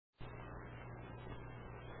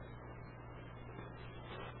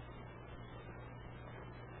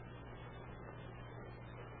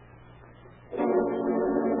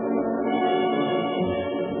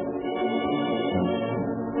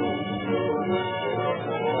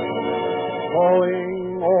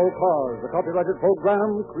Calling All Cars, a copyrighted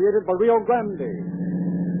program created by Rio Grande.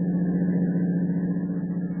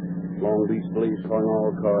 Long Beach Police calling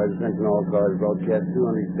all cars, attention all cars, broadcast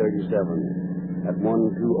 237 at 120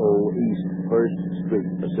 East 1st Street.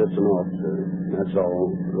 Assistant officer. That's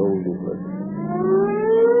all.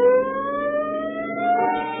 Rosenquist.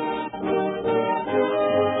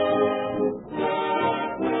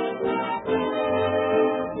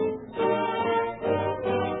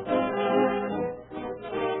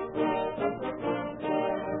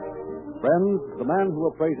 Friends, the man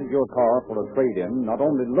who appraises your car for a trade-in not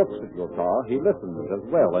only looks at your car, he listens as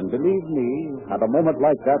well. And believe me, at a moment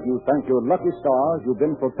like that, you thank your lucky stars you've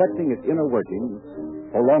been protecting its inner workings,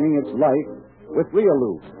 prolonging its life with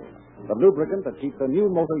Realube, the lubricant that keeps a new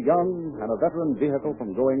motor young and a veteran vehicle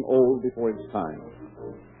from growing old before its time.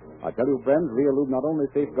 I tell you, friends, Realube not only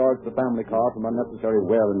safeguards the family car from unnecessary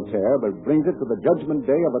wear and tear, but brings it to the judgment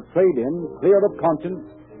day of a trade-in clear of conscience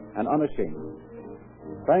and unashamed.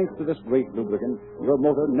 Thanks to this great lubricant, your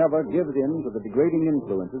motor never gives in to the degrading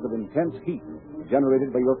influences of intense heat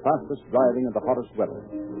generated by your fastest driving in the hottest weather.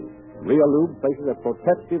 Realube places a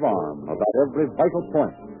protective arm about every vital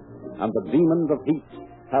point, and the demons of heat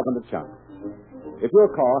haven't a chance. If your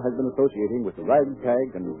car has been associating with the ragtag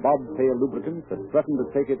and bobtail lubricants that threaten to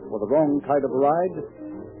take it for the wrong kind of a ride,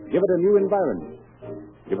 give it a new environment.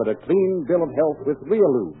 Give it a clean bill of health with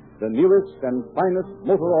Realube, the newest and finest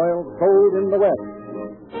motor oil sold in the West.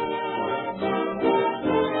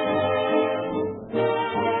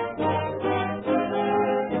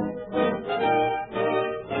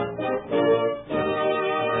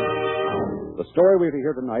 The story we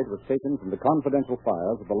hear tonight was taken from the confidential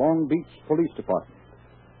files of the Long Beach Police Department.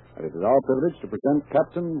 And it is our privilege to present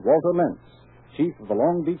Captain Walter Lentz, Chief of the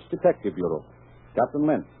Long Beach Detective Bureau. Captain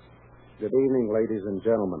Lentz. Good evening, ladies and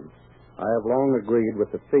gentlemen. I have long agreed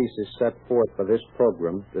with the thesis set forth by this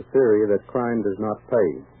program, the theory that crime does not pay.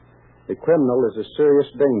 The criminal is a serious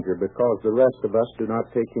danger because the rest of us do not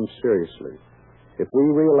take him seriously. If we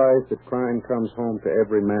realize that crime comes home to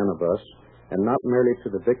every man of us, and not merely to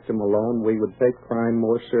the victim alone, we would take crime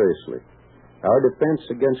more seriously. Our defense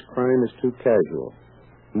against crime is too casual.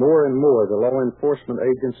 More and more, the law enforcement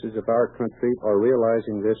agencies of our country are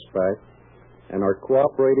realizing this fact and are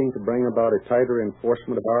cooperating to bring about a tighter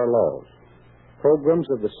enforcement of our laws. Programs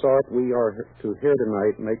of the sort we are to hear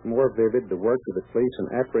tonight make more vivid the work of the police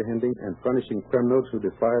in apprehending and punishing criminals who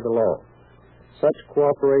defy the law. Such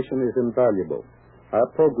cooperation is invaluable. Our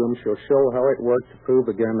program shall show how it worked to prove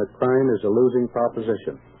again that crime is a losing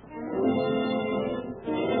proposition.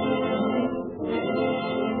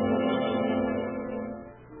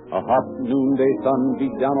 A hot noonday sun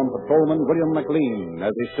beat down on patrolman William McLean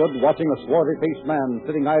as he stood watching a swarthy-faced man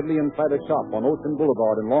sitting idly inside a shop on Ocean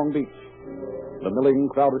Boulevard in Long Beach. The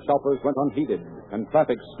milling crowd of shoppers went unheeded, and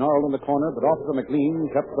traffic snarled in the corner, but Officer McLean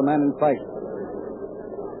kept the man in sight.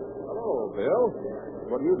 Hello, Bill.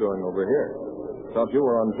 What are you doing over here? Thought you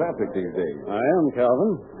were on traffic these days. I am,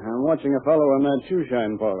 Calvin. I'm watching a fellow in that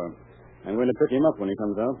shoe-shine parlor. I'm going to pick him up when he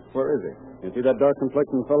comes out. Where is he? You see that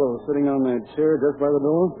dark-complected fellow sitting on that chair just by the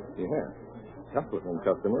door? Yeah. Tough-looking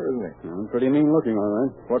customer, isn't he? Pretty mean-looking, all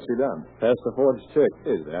right. What's he done? Passed the forged check.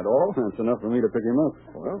 Is that all? That's enough for me to pick him up.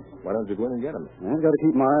 Well, why don't you go in and get him? I've got to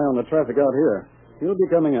keep my eye on the traffic out here. He'll be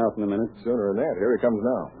coming out in a minute. Sooner than that. Here he comes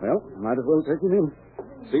now. Well, might as well take him in.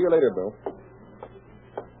 See you later, Bill.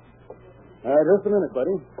 Just a minute,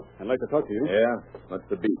 buddy. I'd like to talk to you. Yeah? What's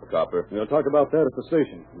the beat, copper? We'll talk about that at the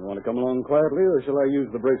station. You want to come along quietly, or shall I use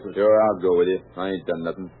the bracelet? Sure, I'll go with you. I ain't done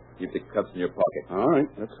nothing. Keep the cuffs in your pocket. All right,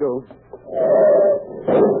 let's go.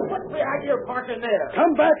 What's the idea of parking there?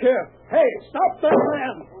 Come back here. Hey, stop that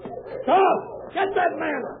man! Stop! Get that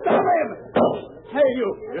man! Stop him! Hey, you!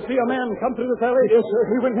 You see a man come through this alley? Yes, sir.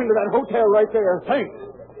 He went into that hotel right there. Thanks.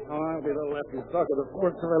 Oh, I'll be the laughing stock of the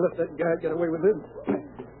force if I let that guy get away with it.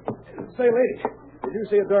 Say, lady, did you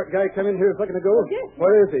see a dark guy come in here a second ago? Yes.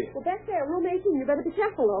 Where is he? Well, back there, room 18. You better be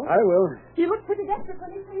careful, though. I will. He looked pretty desperate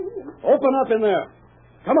when he came in. Open up in there.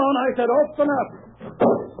 Come on, I said open up.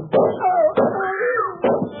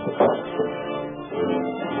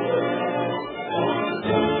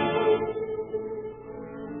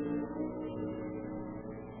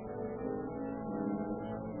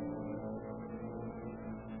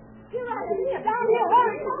 Get out of here. Down here.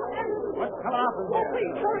 Hurry. What's coming up in Oh,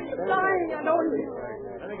 please, hurry. He's dying. I know he is.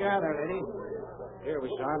 Let me get there, lady. Here,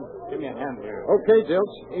 Sean. Give me a hand here. Okay,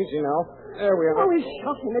 Dilch. Easy now. There we Oh, he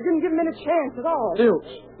shot him. They didn't give him any chance at all.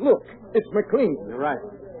 Dilch, look. It's McLean. You're right.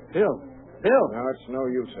 Bill. Bill. No, it's no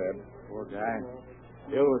use, Ed. Poor guy.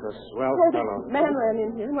 Bill was a swell Oh, fellow. this man ran in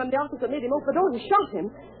here, and when the officer made him open the door, he shot him.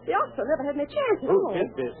 The officer never had any chance at Who all.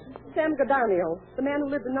 did this? Sam Gadarnio, the man who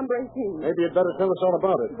lived in number 18. Maybe you'd better tell us all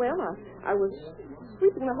about it. Well, I was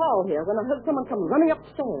sweeping the hall here when I heard someone come running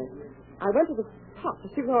upstairs. I went to the top to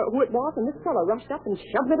see who it was, and this fellow rushed up and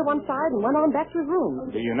shoved me to one side and went on back to his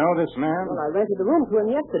room. Do you know this man? Well, I rented the room to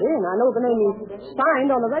him yesterday, and I know the name he signed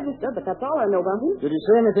on the register, but that's all I know about him. Did he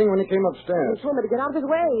say anything when he came He upstairs? told me to get out of his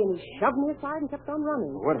way, and he shoved me aside and kept on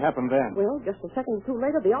running. What happened then? Well, just a second or two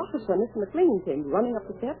later, the officer, Mr. McLean, came running up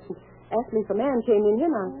the steps and asked me if a man came in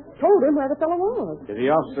here, and I told him where the fellow was. Did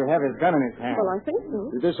the officer have his gun in his hand? Well, I think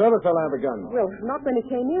so. Did this other fellow have a gun? Well, not when he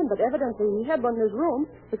came in, but evidently he had one in his room,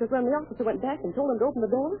 because when the officer went back and told him to open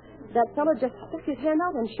the door, that fellow just stuck his hand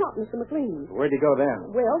out and shot Mr. McLean. Where'd he go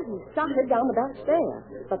then? Well, he started down the back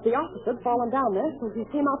stair, but the officer had fallen down there, so he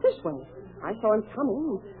came out this way. I saw him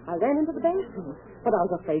coming, and I ran into the bathroom, but I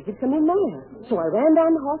was afraid he'd come in there. So I ran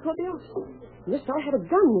down the hall toward the officer. And this fellow had a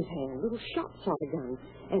gun in his hand, a little shot sort of gun,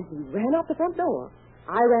 and he ran out the front door.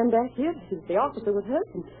 I ran back here to see if the officer was hurt,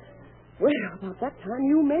 and, well, about that time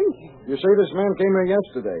you men came. You say this man came here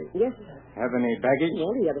yesterday. Yes, sir. Have any baggage?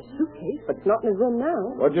 Well, he had a suitcase, but it's not in his room now.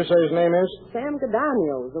 What'd you say his name is? Sam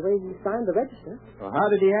Gadarnio, the way he signed the register. Well, how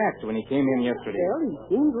did he act when he came in yesterday? Well, he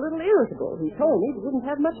seemed a little irritable. He told me he didn't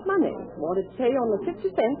have much money. Wanted to pay only 50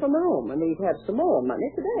 cents on the room, and he'd have some more money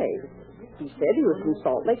today. He said he was from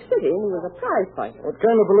Salt Lake City, and he was a prize fighter. What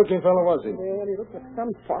kind of a looking fellow was he? Well, he looked like some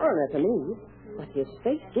foreigner to me, but his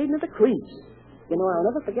face gave me the creeps. You know, I'll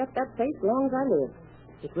never forget that face as long as I live.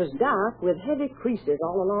 It was dark with heavy creases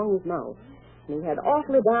all along his mouth. And he had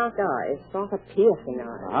awfully dark eyes, sort of piercing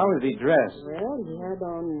eyes. How was he dressed? Well, he had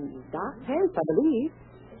on dark pants, I believe.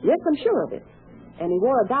 Yes, I'm sure of it. And he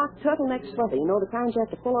wore a dark turtleneck sweater, you know, the kind you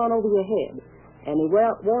have to pull on over your head. And he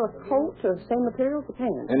wore a coat of the same material as the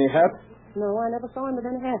pants. Any hat? No, I never saw him with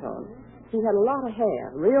any hat on. He had a lot of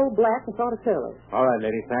hair, real black and sort of curly. All right,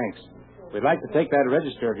 lady, thanks. We'd like to take that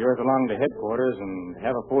register of yours along to headquarters and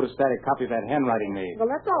have a photostatic copy of that handwriting made. Well,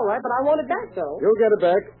 that's all right, but I want it back, though. You'll get it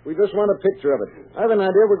back. We just want a picture of it. I have an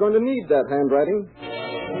idea we're going to need that handwriting.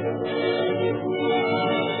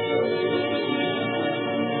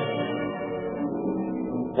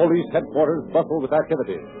 Police headquarters bustle with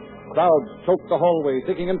activity. Crowds choke the hallway,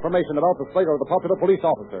 seeking information about the Slater, the popular police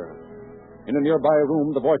officer. In a nearby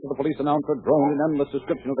room, the voice of the police announcer droned in endless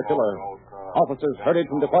description of the killer. Officers hurried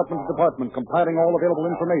from department to department, compiling all available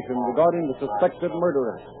information regarding the suspected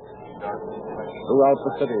murderer. Throughout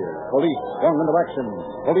the city, police swung into action.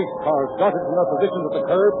 Police cars started from their positions at the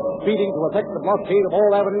curb, speeding to effect the blockade of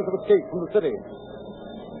all avenues of escape from the city.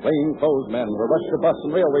 Plainclothes men were rushed to bus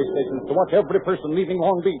and railway stations to watch every person leaving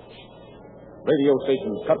Long Beach. Radio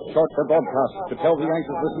stations cut short their broadcasts to tell the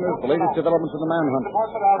anxious listeners the latest developments in the manhunt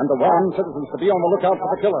and to warn citizens to be on the lookout for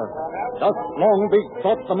the killer. Thus, Long Beach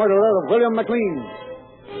sought the murderer of William McLean.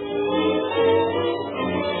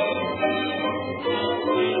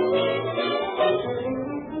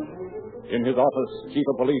 In his office, Chief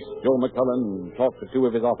of Police Joe McCullen talked to two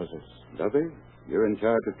of his officers. Duffy, you're in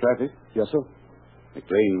charge of traffic? Yes, sir.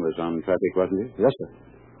 McLean was on traffic, wasn't he? Yes, sir.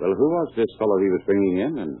 Well, who was this fellow he was bringing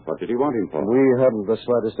in, and what did he want him for? We haven't the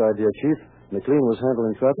slightest idea, Chief. McLean was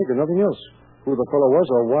handling traffic and nothing else. Who the fellow was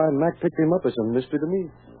or why Mac picked him up is a mystery to me.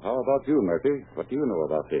 How about you, Murphy? What do you know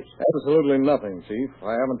about this? Absolutely nothing, Chief.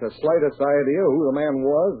 I haven't the slightest idea who the man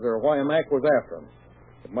was or why Mac was after him.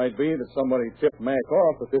 It might be that somebody tipped Mac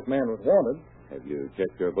off that this man was wanted. Have you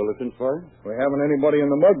checked your bulletins for him? We haven't anybody in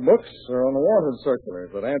the mug books or on the wanted circulars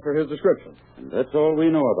that answer his description. And that's all we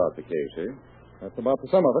know about the case, eh? That's about the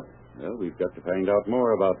sum of it. Well, we've got to find out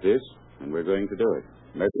more about this, and we're going to do it.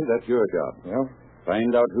 Murphy, that's your job. Yeah?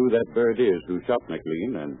 Find out who that bird is who shot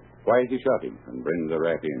McLean and why he shot him, and bring the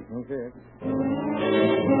rat in. Okay.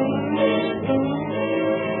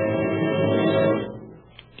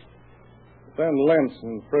 Send Lentz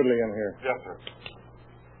and Fridley in here. Yes, sir.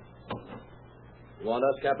 You want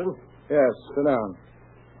us, Captain? Yes, sit down.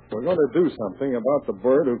 We're going to do something about the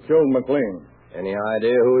bird who killed McLean. Any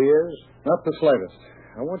idea who he is? Not the slightest.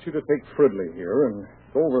 I want you to take Fridley here and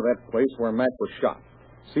go over that place where Mac was shot.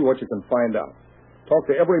 See what you can find out. Talk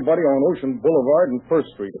to everybody on Ocean Boulevard and First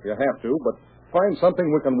Street if you have to, but find something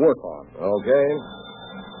we can work on. Okay.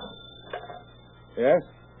 Yes?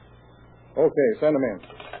 Okay, send him in.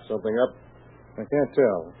 Something up? I can't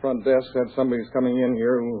tell. The front desk said somebody's coming in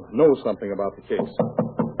here who knows something about the case.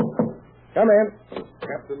 Come in.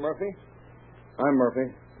 Captain Murphy? I'm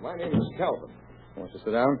Murphy. My name is Calvin. Want you to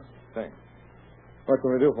sit down? Thanks. What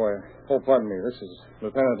can we do for you? Oh, pardon me. This is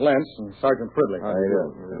Lieutenant Lentz and Sergeant Fridley. How do you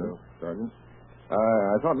do, Sergeant?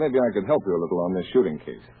 I thought maybe I could help you a little on this shooting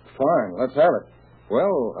case. Fine. Let's have it.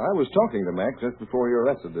 Well, I was talking to Mac just before you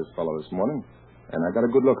arrested this fellow this morning, and I got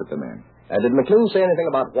a good look at the man. Did McLean say anything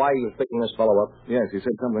about why he was picking this fellow up? Yes, he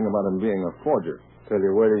said something about him being a forger. Tell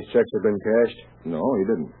you where these checks have been cashed? No, he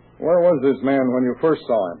didn't. Where was this man when you first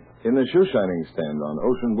saw him? In the shoe shining stand on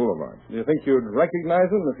Ocean Boulevard. Do you think you'd recognize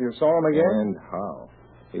him if you saw him again? And how?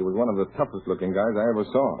 He was one of the toughest-looking guys I ever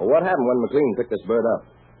saw. Well, what happened when McLean picked this bird up?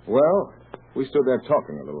 Well, we stood there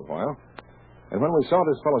talking a little while, and when we saw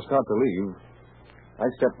this fellow start to leave, I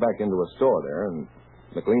stepped back into a store there, and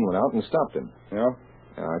McLean went out and stopped him. Yeah?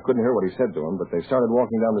 I couldn't hear what he said to him, but they started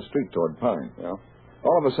walking down the street toward Pine. Yeah.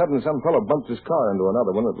 All of a sudden, some fellow bumped his car into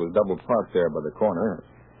another one that was double parked there by the corner,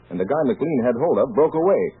 and the guy McLean had hold of broke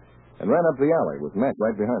away and ran up the alley with Mac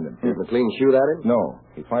right behind him. Did McLean shoot at him? No.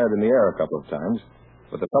 He fired in the air a couple of times,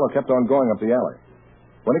 but the fellow kept on going up the alley.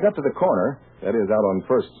 When he got to the corner, that is, out on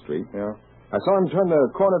 1st Street, Yeah. I saw him turn the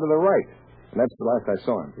corner to the right, and that's the last I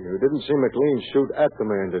saw him. You didn't see McLean shoot at the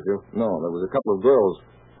man, did you? No, there was a couple of girls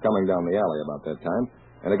coming down the alley about that time,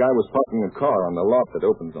 and a guy was parking a car on the lot that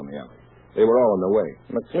opens on the alley. They were all in the way.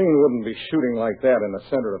 McLean wouldn't be shooting like that in the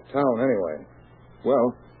center of town anyway.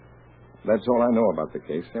 Well, that's all I know about the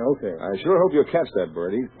case. Yeah, okay. I sure hope you'll catch that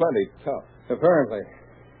bird. He's plenty tough. Apparently.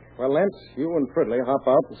 Well, Lentz, you and Fridley hop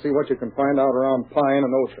out and see what you can find out around Pine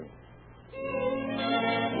and Ocean.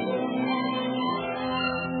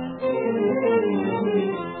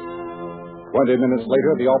 20 minutes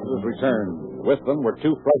later, the officers returned. With them were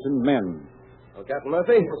two frightened men. Well, Captain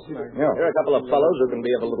Murphy? Yeah. Here are a couple of fellows who can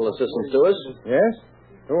be of a little assistance to us. Yes?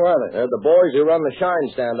 Who are they? They're the boys who run the shine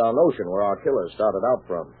stand on Ocean, where our killers started out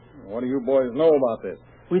from. What do you boys know about this?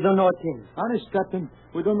 We don't know a thing. Honest, Captain,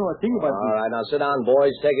 we don't know a thing about All right, now sit down,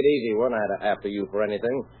 boys. Take it easy. We're not after you for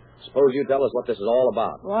anything. Suppose you tell us what this is all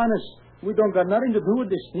about. this. Honest, we don't got nothing to do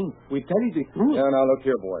with this thing. We tell you the truth. Yeah, now look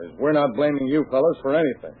here, boys. We're not blaming you fellas for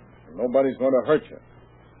anything. Nobody's going to hurt you.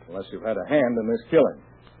 Unless you've had a hand in this killing.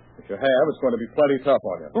 If you have, it's going to be plenty tough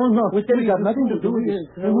on you. Oh, no, we tell you got nothing to do with this.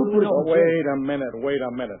 Oh, wait a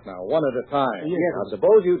minute now. One at a time. Now,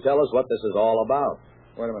 suppose you tell us what this is all about.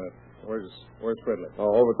 Wait a minute. Where's Fridley?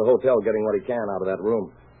 Oh, over at the hotel getting what he can out of that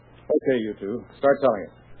room. Okay, you two. Start telling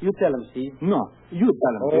it. You tell him, Steve. No, you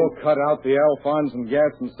tell him. Oh, cut out the Alphons and gas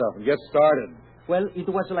and stuff and get started. Well, it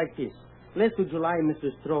was like this. Last of July, Mr.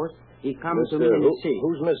 Strauss, he come to Mr. me and he say...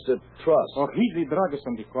 Who's Mr. Truss? Oh, he's the druggist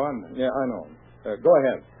on the corner. Yeah, I know. Go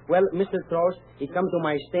ahead. Well, Mr. Strauss, he come to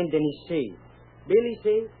my stand and he say... Billy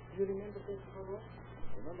say... You remember this fellow?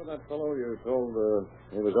 Remember that fellow you told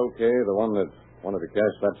he was okay, the one that wanted to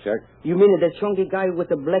cash that check? You mean that chunky guy with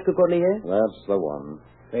the black curly hair? That's the one.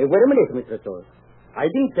 Hey, wait a minute, Mr. Strauss. I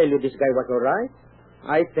didn't tell you this guy was all right.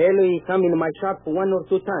 I tell you he come in my shop 1 or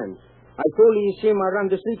 2 times. I told you see him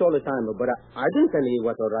around the street all the time, but I didn't tell you he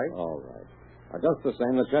was all right. All right. Just the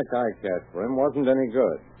same, the check I cashed for him wasn't any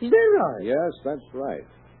good. Is that right? Yes, that's right.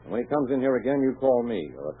 And when he comes in here again, you call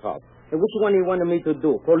me or a cop. Hey, which one you wanted me to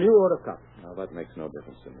do, call you or a cop? Now, that makes no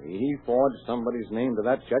difference to me. He forged somebody's name to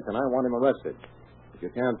that check, and I want him arrested. If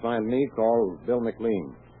you can't find me, call Bill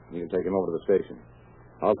McLean. You can take him over to the station.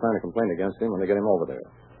 I'll sign a complaint against him when they get him over there.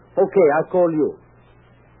 Okay, I'll call you.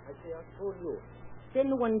 I'll call you.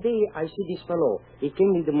 Then one day, I see this fellow. He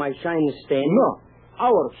came into my shine stand. No,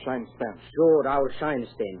 our shine stand. Sure, our shine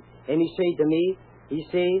stand. And he say to me, I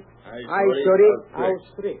sorry,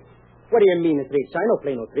 straight. What do you mean, tricks? I don't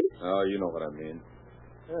play no tricks. Oh, you know what I mean.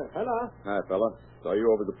 Hello. Hi, fella. Saw you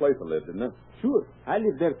over the place I lived, didn't I? Sure, I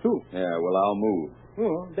live there too. Yeah, well, I'll move.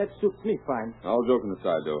 Oh, that suits me fine. All joking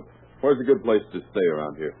aside, though, where's a good place to stay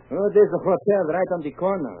around here? Oh, there's a hotel right on the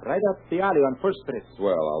corner, right up the alley on 1st Street.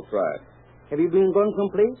 Well, I'll try it. Have you been going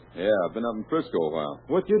someplace? Yeah, I've been up in Frisco a while.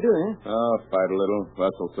 What you doing? Fight a little,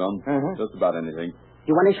 wrestle some. Uh-huh. Just about anything.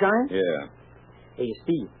 You want to shine? Yeah. Hey,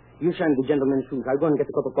 Steve, you shine the gentleman's shoes. I'll go and get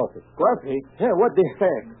a cup of coffee. Coffee? Yeah, what the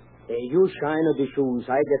heck? Hey, you shine the shoes.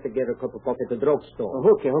 I get a cup of coffee at the drugstore.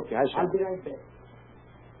 Okay, I shall. I'll be right back.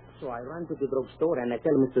 So I ran to the drugstore and I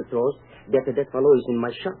tell Mr. Strauss that fellow is in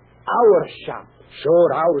my shop. Our shop.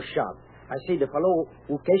 Sure, our shop. I say the fellow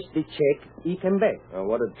who cashed the check, he came back.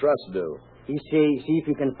 What did Truss do? He say, see if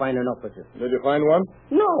you can find an officer. Did you find one?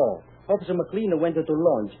 No. Officer McLean went to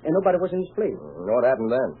lunch and nobody was in his place. What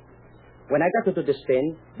happened then? When I got to the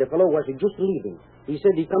stand, the fellow was just leaving. He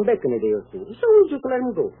said he'd come back in a day or 2. So we just let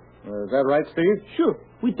him go. Is that right, Steve? Sure.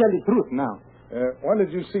 We tell the truth now. When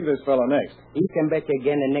did you see this fellow next? He came back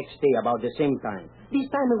again the next day about the same time. This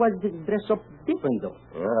time he was dressed up different, though.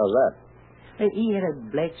 How's that? He had a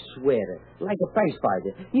black sweater, like a prize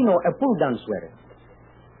fighter. You know, a pull-down sweater.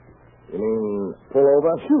 You mean pull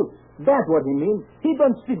over? Sure. That's what he means. He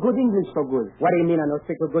don't speak good English so good. What do you mean I don't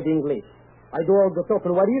speak good English? I do all the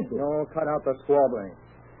talking. What do you do? No, cut out the squabbling.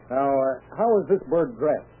 Now, how is this bird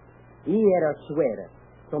dressed? He had a sweater,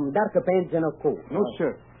 some darker pants and a coat. No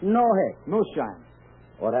shirt. No hat. No shine.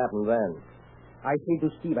 What happened then? I say to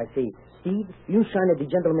Steve, Steve, you shine at the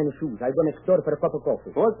gentleman's shoes. I go next door for a cup of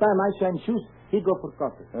coffee. First time I shine shoes, he go for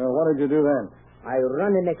coffee. What did you do then? I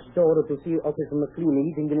run next door to see Officer McLean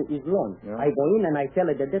eating his lunch. Yeah. I go in and I tell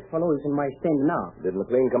her that fellow is in my stand now. Did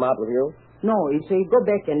McLean come out with you? No, he say, go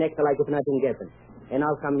back and act like if nothing happened. And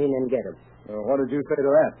I'll come in and get him. What did you say to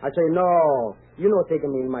that? I say, no, you not taking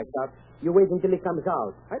me in my shop. You wait until he comes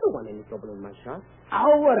out. I don't want any trouble in my shop.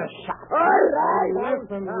 Oh, what a shot. All right.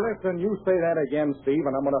 Listen, you say that again, Steve,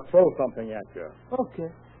 and I'm going to throw something at you. Okay.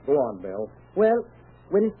 Go on, Bill. Well,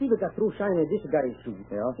 when Steve got through shining this guy's shoes,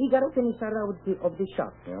 Yeah? he got up and he started out of the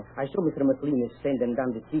shop. Yeah? I saw Mr. McLean is standing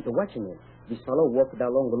down the street watching him. This fellow walked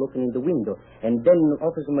along looking in the window, and then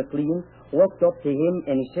Officer McLean walked up to him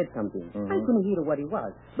and he said something. I couldn't hear what he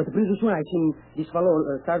was, but pretty soon I seen this fellow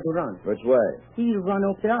start to run. Which way? He ran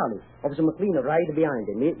up the alley. Officer McLean right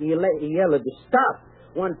behind him. He yelled, stop!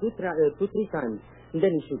 1, 2, 3 times, and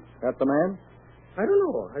then he shoots. That's the man? I don't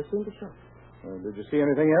know. I seen the shot. Did you see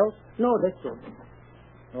anything else? No, that's all.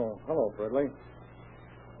 Oh, hello, Fredley.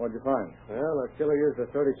 What'd you find? Well, the killer used a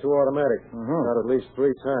 .32 automatic. Shot at least 3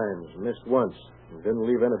 times. Missed once. Didn't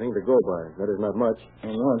leave anything to go by. That is not much.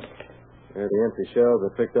 Once. Here the empty shells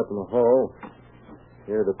are picked up in the hall.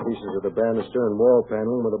 Here are the pieces of the banister and wall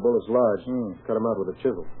paneling where the bullets lodged. Cut them out with a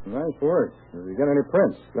chisel. Nice work. Did you get any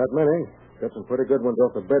prints? Not many. Got some pretty good ones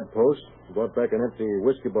off the bedpost. Brought back an empty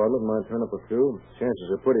whiskey bottle and might turn up a few. Chances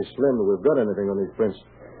are pretty slim that we've got anything on these prints.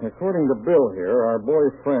 According to Bill here, our boy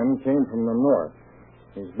friend came from the north.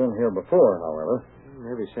 He's been here before, however.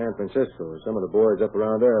 Maybe San Francisco. Some of the boys up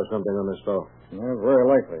around there have something on this fellow. Yeah, very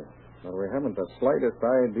likely. But we haven't the slightest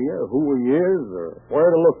idea who he is or where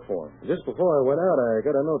to look for him. Just before I went out, I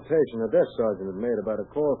got a notation the desk sergeant had made about a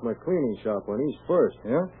call from a cleaning shop on East First.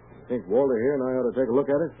 Yeah? Think Walter here and I ought to take a look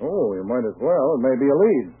at it? Oh, you might as well. It may be a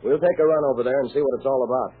lead. We'll take a run over there and see what it's all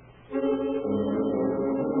about.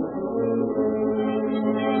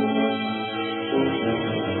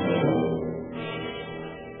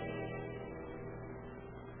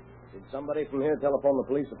 Did somebody from here telephone the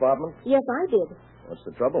police department? Yes, I did. What's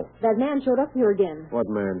the trouble? That man showed up here again. What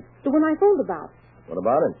man? The one I phoned about. What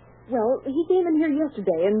about it? Well, he came in here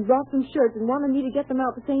yesterday and brought some shirts and wanted me to get them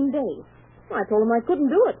out the same day. Well, I told him I couldn't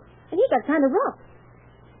do it. And he got kind of rough.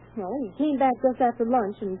 Well, he came back just after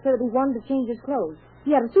lunch and said that he wanted to change his clothes.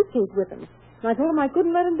 He had a suitcase with him. And I told him I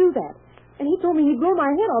couldn't let him do that. And he told me he'd blow my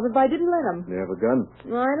head off if I didn't let him. You have a gun?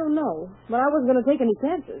 Well, I don't know. But I wasn't going to take any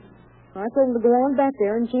chances. I told him to go on back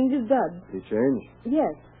there and change his duds. He changed?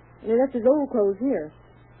 Yes. And he left his old clothes here.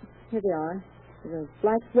 Here they are. There's a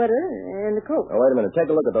black sweater and a coat. Oh, wait a minute. Take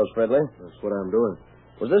a look at those, Fredley. That's what I'm doing.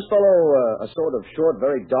 Was this fellow a sort of short,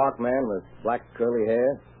 very dark man with black curly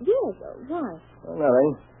hair? Yes. Why? Well,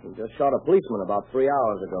 nothing. He just shot a policeman about 3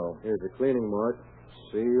 hours ago. Here's a cleaning mark.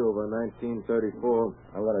 C/1934.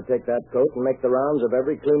 I'm going to take that coat and make the rounds of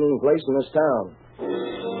every cleaning place in this town.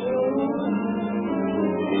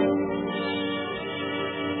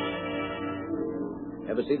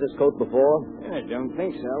 Ever see this coat before? I don't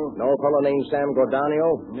think so. No fellow named Sam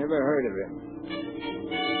Gordanio? Never heard of him.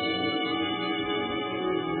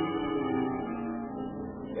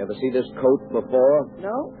 You ever see this coat before?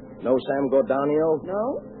 No? No Sam Gordanio?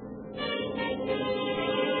 No?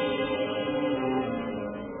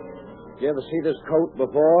 Did you ever see this coat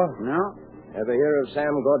before? No? Ever hear of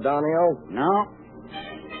Sam Gordanio? No?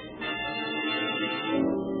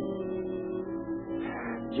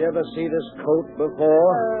 Did you ever see this coat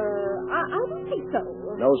before? I don't think so.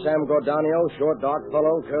 No Sam Gordanio, short, dark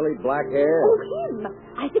fellow, curly black hair. Oh, him.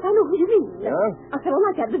 I think I know who you mean. Huh? A fellow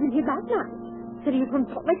like that was in here last night. Said he was from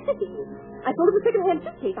Salt Lake City. I told him a second-hand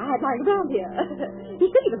suitcase I had lying around here. He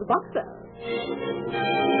said he was a boxer.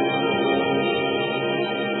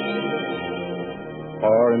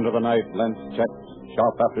 Far into the night, Lentz checked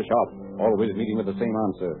shop after shop, always meeting with the same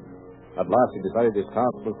answer. At last he decided his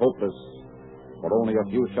task was hopeless, but only a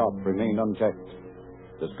few shops remained unchecked.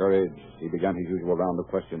 Discouraged, he began his usual round of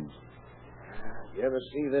questions. You ever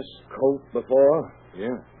see this coat before?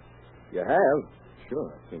 Yeah, You have? sure,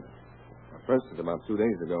 I've seen it. I pressed it about 2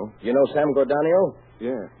 days ago. You know Sam Gordanio?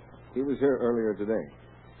 Yeah, he was here earlier today.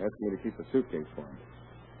 Asked me to keep a suitcase for him.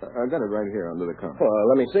 I got it right here under the counter. Well,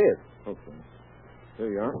 let me see it. Okay. There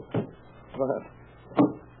you are.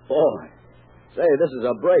 Boy. Say, this is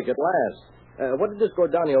a break at last. What did this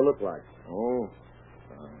Gordanio look like? Oh,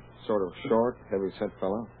 sort of short, heavy-set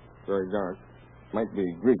fellow. Very dark. Might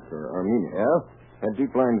be Greek or Armenian. Yeah? Had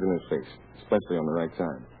deep lines in his face, especially on the right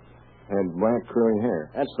side. Had black curly hair.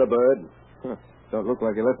 That's the bird. Huh. Don't look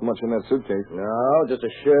like he left much in that suitcase. No, just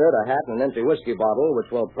a shirt, a hat, and an empty whiskey bottle,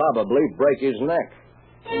 which will probably break his neck.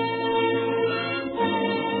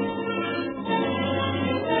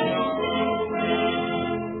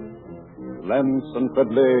 Lentz and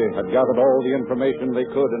Fridley had gathered all the information they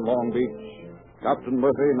could in Long Beach. Captain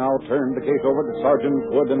Murphy now turned the case over to Sergeants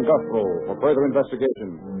Wood and Guthrow for further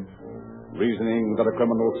investigation. Reasoning that a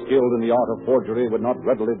criminal skilled in the art of forgery would not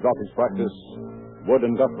readily drop his practice, Wood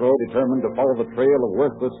and Guthrow determined to follow the trail of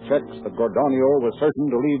worthless checks that Gordonio was certain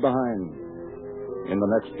to leave behind. In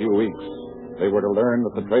the next few weeks, they were to learn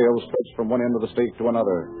that the trail stretched from one end of the state to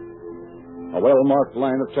another. A well-marked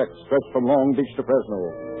line of checks stretched from Long Beach to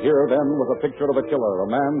Fresno. Here, then, was a picture of a killer, a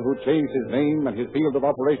man who changed his name and his field of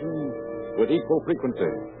operation with equal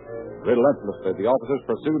frequency. Relentlessly, the officers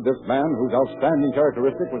pursued this man whose outstanding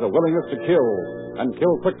characteristic was a willingness to kill, and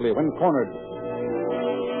kill quickly when cornered.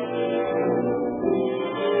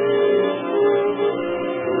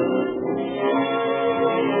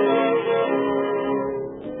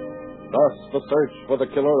 Thus, the search for the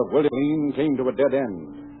killer of William Lean came to a dead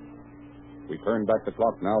end. We turn back the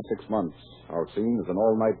clock now 6 months. Our scene is an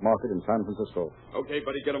all-night market in San Francisco. Okay,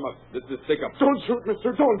 buddy, get him up. This is stick-up. Don't shoot,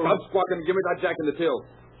 mister. Don't. Stop squawking and give me that jack in the till.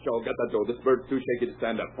 Joe, get that door. This bird's too shaky to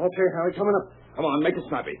stand up. Okay, Harry, coming up. Come on, make it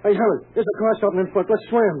snappy. Hey, Harry, there's a car stopping in front. Let's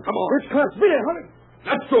swim. Come on. It's cops. Be there, Harry.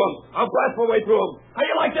 That's to him. I'll blast my way through him. How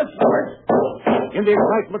you like this, In the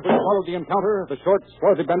excitement which followed the encounter, the short,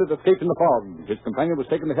 swarthy bandit escaped in the fog. His companion was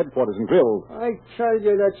taken to headquarters and grilled. I tell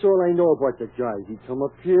you, that's all I know about the guy. He come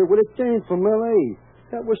up here with a dame from L.A.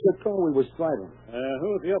 That was the car we was driving. Who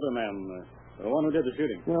was the other man? The one who did the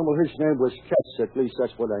shooting? Yeah, well, his name was Katz. At least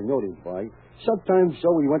that's what I know him by. Sometimes,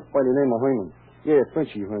 though, he went by the name of Herman. Yeah,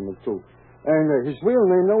 Frenchy Herman, too. And his real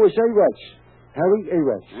name, though, is Arax. Harry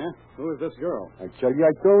Arax. Yeah? Who is this girl? I tell you,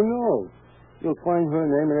 I don't know. You'll find her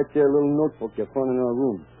name in that there little notebook you found in our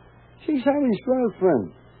room. She's Harry's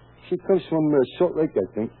girlfriend. She comes from Salt Lake, I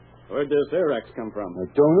think. Where'd this Arax come from? I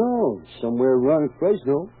don't know. Somewhere around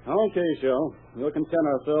Fresno. Okay, Shell. We'll content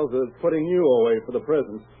ourselves with putting you away for the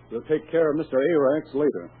present. We'll take care of Mr. Arax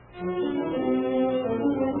later.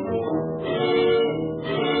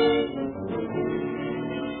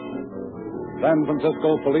 San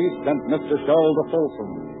Francisco police sent Mr. Shull to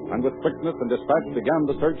Folsom, and with quickness and dispatch began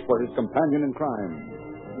the search for his companion in crime.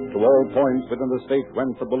 To all points within the state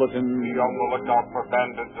went the bulletin. Be on the lookout for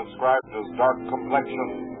bandit described as dark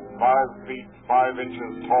complexion, 5 feet 5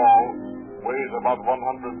 inches tall, weighs about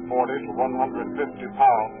 140 to 150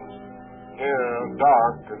 pounds, hair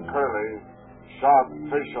dark and curly, sharp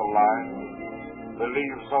facial lines.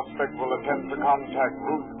 Believes suspect will attempt to contact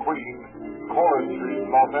Ruth Queen, Coral Street,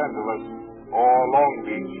 Los Angeles, or Long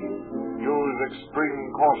Beach. Use extreme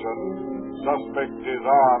caution. Suspect is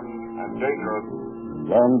armed and dangerous.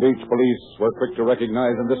 Long Beach police were quick to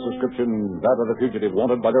recognize in this description that of the fugitive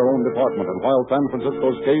wanted by their own department, and while San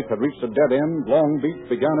Francisco's case had reached a dead end, Long Beach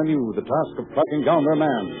began anew the task of tracking down their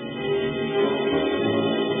man.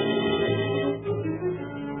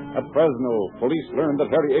 At Fresno, police learned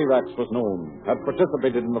that Harry Arax was known, had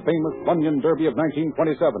participated in the famous Bunyan Derby of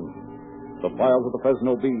 1927. The files of the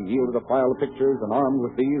Fresno Bee yielded a file of pictures, and armed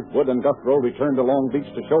with these, Wood and Guthrow returned to Long Beach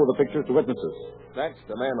to show the pictures to witnesses. That's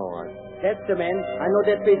the man, all right. That's the man. I know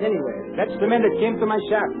that face anywhere. That's the man that came to my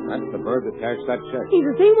shop. That's the bird that cashed that check. He's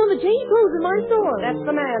the same one that changed clothes in my store. That's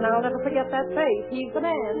the man. I'll never forget that face. He's the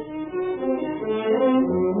man.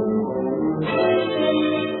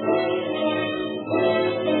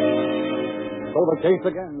 So the case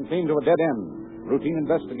again came to a dead end. Routine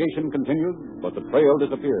investigation continued, but the trail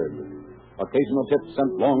disappeared. Occasional tips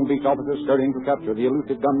sent Long Beach officers scurrying to capture the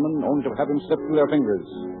elusive gunman, known to have him slip through their fingers.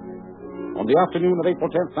 On the afternoon of April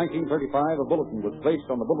 10th, 1935, a bulletin was placed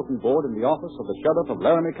on the bulletin board in the office of the sheriff of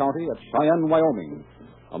Laramie County at Cheyenne, Wyoming.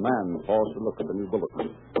 A man paused to look at the new bulletin.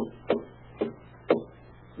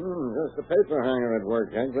 Just a paper hanger at work,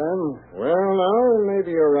 eh, Glenn? Well, no,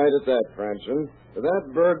 maybe you're right at that, Franson. But that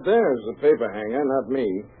bird there's a paper hanger, not me.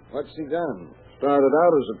 What's he done? Started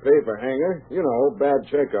out as a paper hanger, you know, bad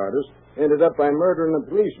check artist. Ended up by murdering a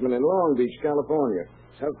policeman in Long Beach, California.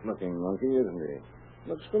 Tough-looking monkey, isn't he?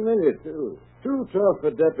 Looks familiar, too. Too tough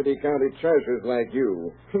for deputy county treasurers like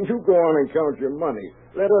you. You go on and count your money.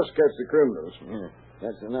 Let us catch the criminals. Yeah,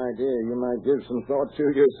 that's an idea you might give some thought to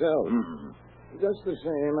yourself. Just the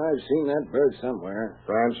same, I've seen that bird somewhere.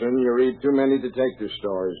 Franson, you read too many detective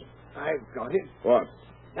stories. I've got it. What?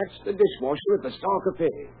 That's the dishwasher at the Star Cafe.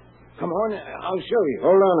 Come on, I'll show you.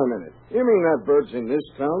 Hold on a minute. You mean that bird's in this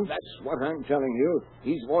town? That's what I'm telling you.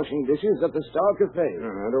 He's washing dishes at the Star Cafe.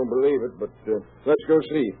 I don't believe it, but let's go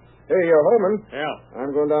see. Hey, Holman. Yeah?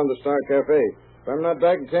 I'm going down to Star Cafe. If I'm not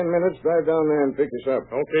back in 10 minutes, drive down there and pick us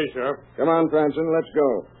up. Okay, Sheriff. Come on, Franson, let's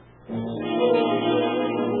go.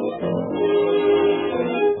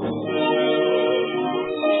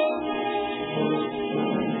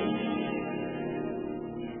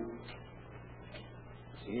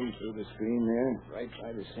 See him through the screen there, right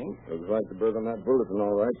by the sink? Looks like the bird on that bulletin,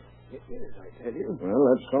 all right. It is, I tell you. Well,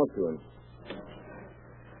 let's talk to him.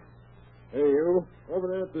 Hey, you, over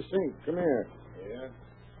there at the sink. Come here. Yeah?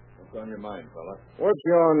 What's on your mind, fella? What's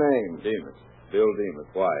your name? Demas. Bill Demas.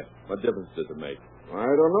 Why? What difference does it make? I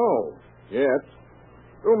don't know. Yet.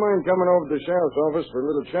 Don't mind coming over to the sheriff's office for a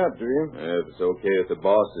little chat, do you? If it's okay with the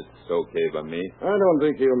boss, it's okay by me. I don't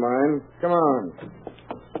think he'll mind. Come on.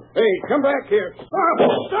 Hey, come back here. Stop!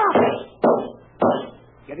 Stop!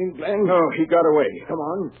 Get him, Glenn? No, he got away. Come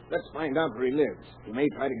on. Let's find out where he lives. He may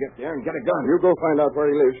try to get there and get a gun. You go find out where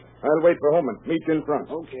he lives. I'll wait for Holman. Meet you in front.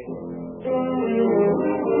 Okay.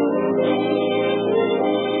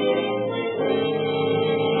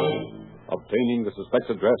 Obtaining the suspect's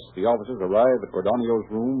address, the officers arrived at Cordonio's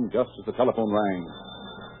room just as the telephone rang.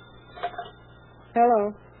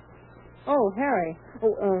 Hello. Oh, Harry.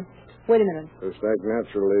 Oh, wait a minute. Just act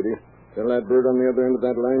natural, lady. Tell that bird on the other end of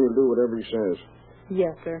that line you'll do whatever he says.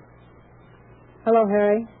 Yes, sir. Hello,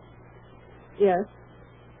 Harry. Yes.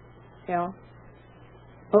 Yeah.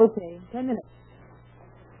 Okay. 10 minutes.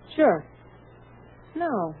 Sure.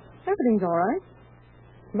 No. Everything's all right.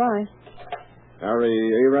 Bye.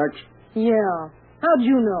 Harry Arax? Yeah. How'd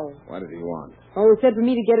you know? What did he want? Oh, he said for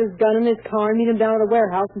me to get his gun in his car and meet him down at the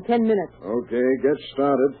warehouse in 10 minutes. Okay, get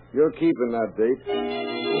started. You're keeping that date.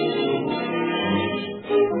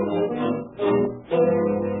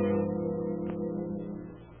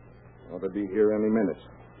 Ought to be here any minute.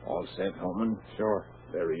 All set, Holman? Sure.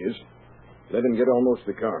 There he is. Let him get almost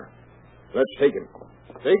the car. Let's take him.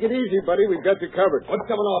 Take it easy, buddy. We've got you covered. What's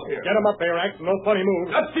coming off here? Get him up there, Ax. No funny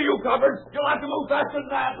moves. That's you covered. You'll have to move faster than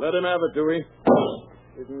that. Let him have it, Dewey.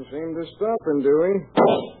 Didn't seem to stop him, Dewey.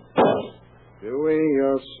 Dewey,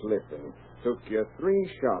 you're slipping. Took you 3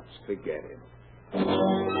 shots to get him.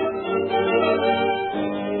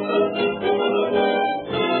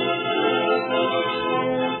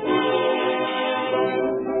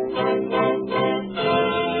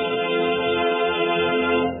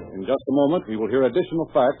 In just a moment, we will hear additional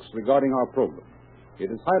facts regarding our program. It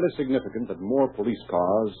is highly significant that more police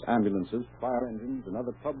cars, ambulances, fire engines, and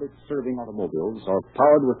other public-serving automobiles are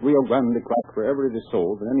powered with Rio Grande crack wherever it is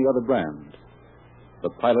sold than any other brand. The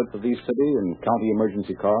pilots of these city and county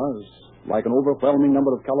emergency cars, like an overwhelming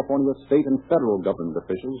number of California state and federal government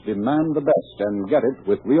officials, demand the best and get it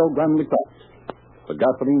with Rio Grande crack. The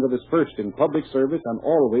gasoline that is first in public service and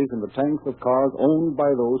always in the tanks of cars owned by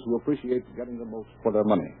those who appreciate getting the most for their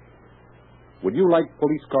money. Would you like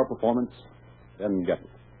police car performance? Then get it.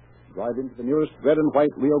 Drive into the nearest red and white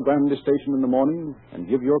Rio Grande station in the morning and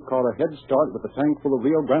give your car a head start with a tank full of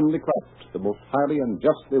Rio Grande Craft, the most highly and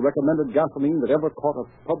justly recommended gasoline that ever caught a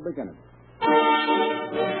public enemy.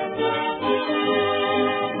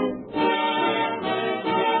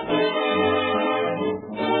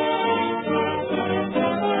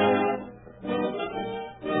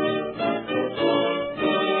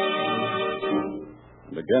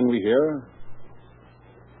 And again we hear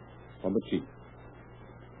from the chief.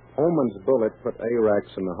 Holman's bullet put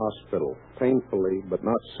Arax in the hospital, painfully but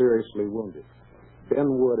not seriously wounded. Ben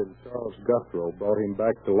Wood and Charles Guthrow brought him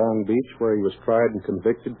back to Long Beach, where he was tried and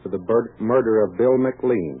convicted for the murder of Bill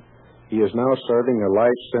McLean. He is now serving a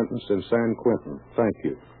life sentence in San Quentin. Thank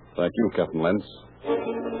you. Thank you, Captain Lentz.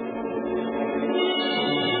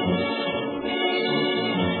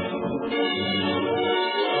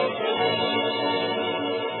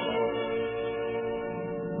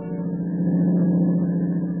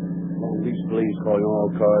 Police calling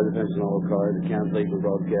all cars, attention all cars, the cancellation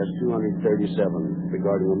broadcast 237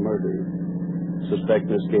 regarding a murder. Suspect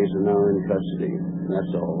in this case is now in custody.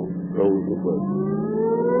 That's all. Close and quote.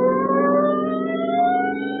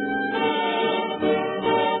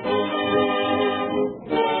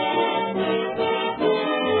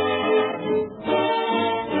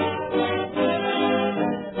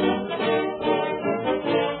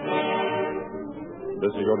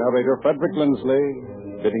 This is your narrator, Frederick Lindsley,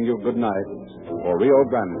 bidding you good night for Rio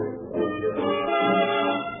Grande.